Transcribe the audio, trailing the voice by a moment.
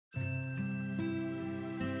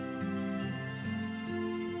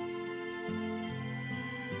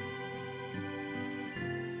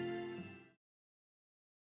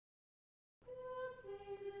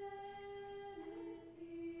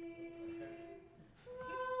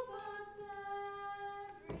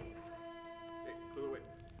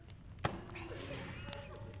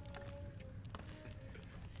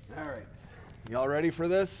Y'all ready for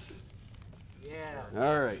this? Yeah.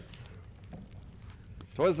 All right.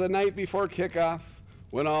 'Twas the night before kickoff,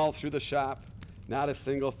 went all through the shop, not a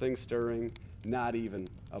single thing stirring, not even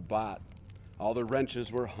a bot. All the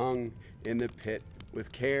wrenches were hung in the pit with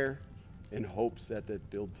care in hopes that the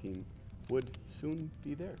build team would soon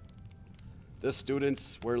be there. The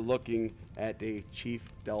students were looking at a Chief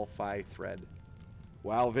Delphi thread,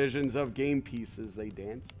 while visions of game pieces they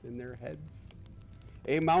danced in their heads.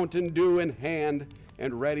 A Mountain Dew in hand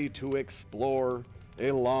and ready to explore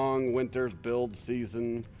a long winter's build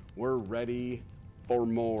season, we're ready for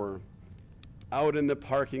more. Out in the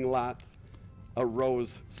parking lot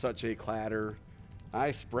arose such a clatter, I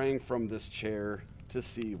sprang from this chair to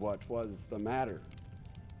see what was the matter.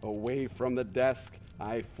 Away from the desk,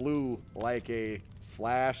 I flew like a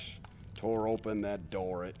flash, tore open that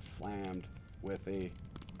door, it slammed with a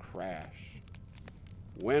crash.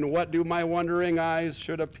 When what do my wondering eyes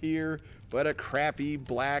should appear but a crappy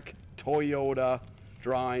black Toyota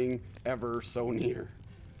drawing ever so near.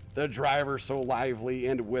 The driver so lively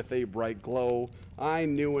and with a bright glow, I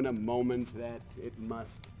knew in a moment that it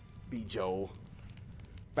must be Joe.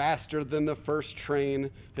 Faster than the first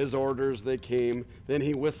train, his orders they came, then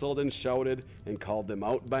he whistled and shouted and called them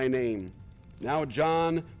out by name. Now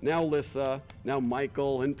John, now Lissa, now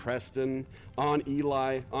Michael and Preston, on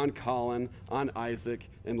Eli, on Colin, on Isaac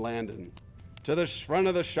and Landon. To the front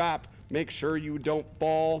of the shop, make sure you don't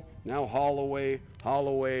fall. Now haul away, haul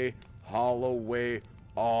away, haul away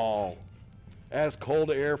all. As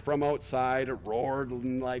cold air from outside roared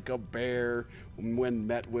like a bear, when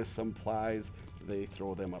met with supplies, they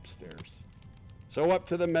throw them upstairs. So up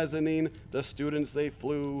to the mezzanine, the students they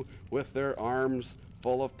flew with their arms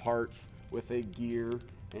full of parts, with a gear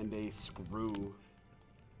and a screw.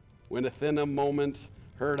 When within a moment,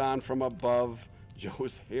 heard on from above,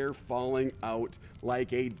 Joe's hair falling out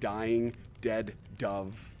like a dying dead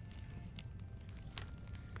dove.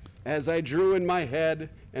 As I drew in my head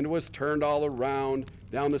and was turned all around,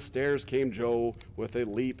 down the stairs came Joe with a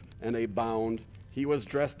leap and a bound. He was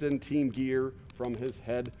dressed in team gear from his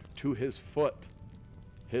head to his foot.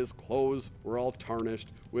 His clothes were all tarnished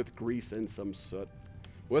with grease and some soot.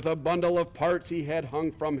 With a bundle of parts he had hung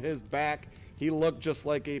from his back, he looked just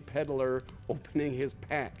like a peddler opening his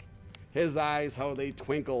pack. His eyes, how they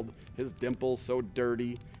twinkled, his dimples so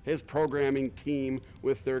dirty, his programming team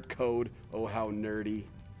with their code, oh how nerdy.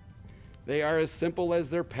 They are as simple as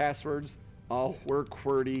their passwords, all were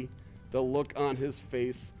QWERTY. The look on his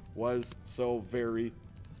face was so very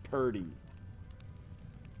purty.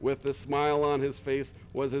 With the smile on his face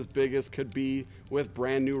was as big as could be, with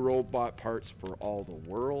brand new robot parts for all the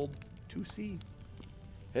world to see.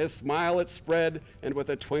 His smile it spread, and with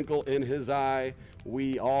a twinkle in his eye,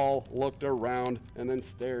 we all looked around and then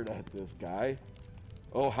stared at this guy.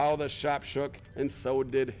 Oh, how the shop shook, and so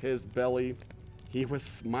did his belly. He was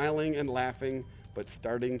smiling and laughing, but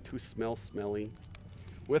starting to smell smelly.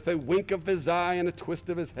 With a wink of his eye and a twist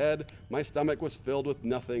of his head, my stomach was filled with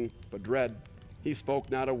nothing but dread. He spoke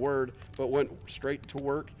not a word, but went straight to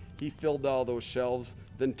work. He filled all those shelves,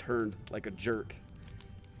 then turned like a jerk.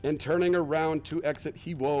 And turning around to exit,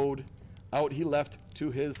 he woed. Out he left to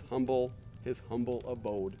his humble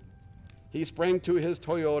abode. He sprang to his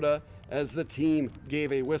Toyota as the team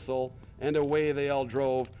gave a whistle, and away they all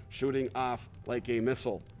drove, shooting off like a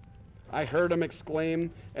missile. I heard him exclaim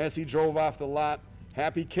as he drove off the lot,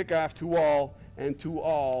 happy kickoff to all, and to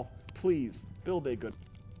all, please build a good.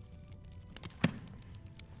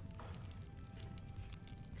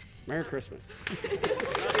 Merry Christmas.